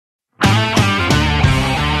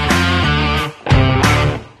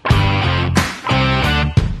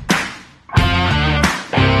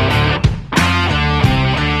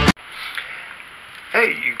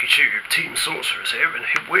YouTube, Team Sorcerers here, and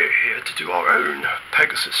we're here to do our own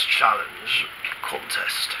Pegasus Challenge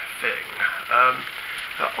contest thing.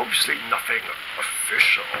 Obviously nothing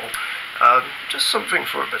official, just something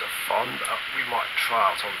for a bit of fun that we might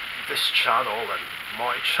try out on this channel and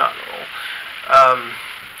my channel.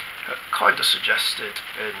 Kind of suggested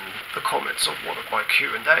in the comments of one of my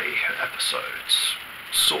Q&A episodes,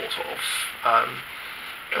 sort of.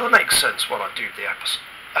 It'll make sense when I do the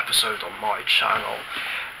episode on my channel.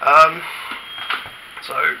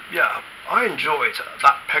 So yeah, I enjoyed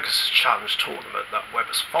that Pegasus Challenge Tournament that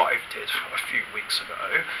Webbers 5 did a few weeks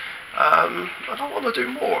ago, and I want to do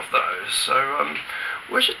more of those.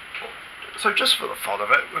 So just for the fun of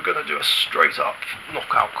it, we're going to do a straight up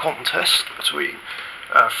knockout contest between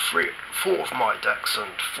 4 of my decks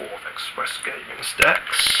and 4 of Express Gaming's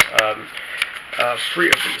decks. 3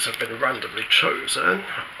 of these have been randomly chosen.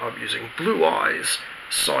 I'm using Blue Eyes,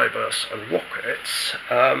 Cybers and Rockets,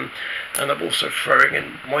 and I'm also throwing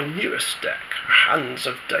in my newest deck, Hands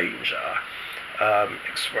of Danger.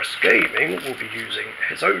 Express Gaming will be using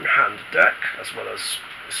his own hand deck, as well as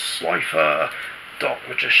Slifer, Dark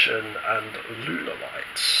Magician and Lunar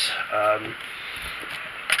Lights.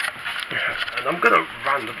 And I'm going to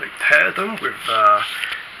randomly pair them with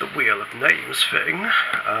the Wheel of Names thing.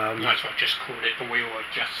 Might as well just call it the Wheel of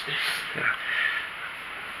Justice. Yeah.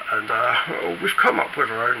 And we've come up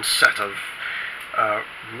with our own set of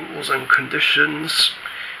rules and conditions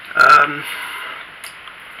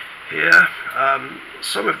here.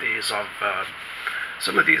 Some of these are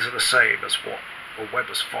the same as what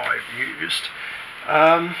Webbers 5 used,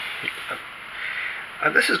 and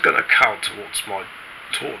this is going to count towards my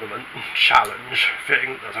tournament challenge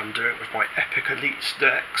thing that I'm doing with my Epic Elite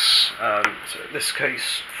decks. So in this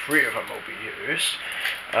case, 3 of them will be used.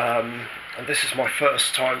 And this is my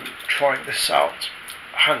first time trying this out,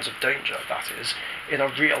 Hands of Danger, that is, in a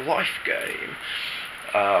real life game.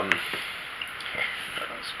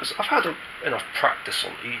 Because I've had enough practice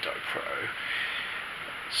on Edo Pro.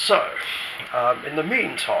 So, in the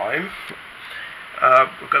meantime,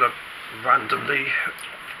 we're going to randomly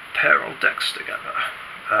pair our decks together.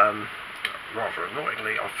 Rather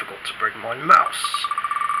annoyingly, I forgot to bring my mouse.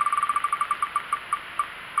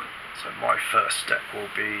 So my first deck will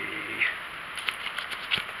be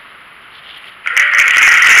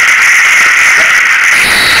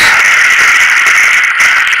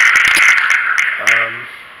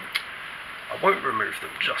I won't remove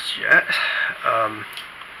them just yet. And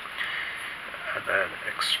then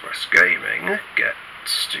Express Gaming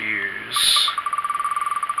gets to use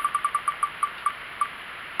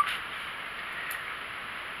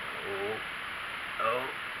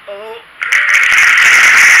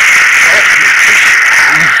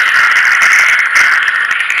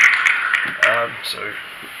so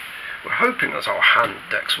we're hoping that our hand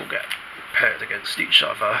decks will get paired against each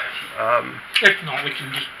other. If not, we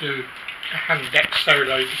can just do a hand deck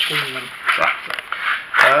solo between them. Exactly.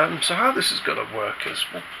 So how this is going to work is,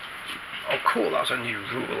 I'll call out a new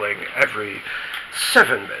ruling every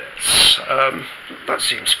 7 minutes. That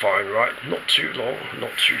seems fine, right? Not too long,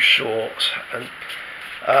 not too short, and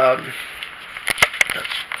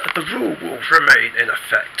the rule will remain in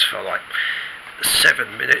effect for like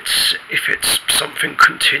 7 minutes if it's something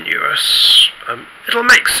continuous. It'll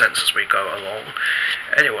make sense as we go along.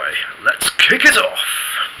 Anyway, let's kick it off.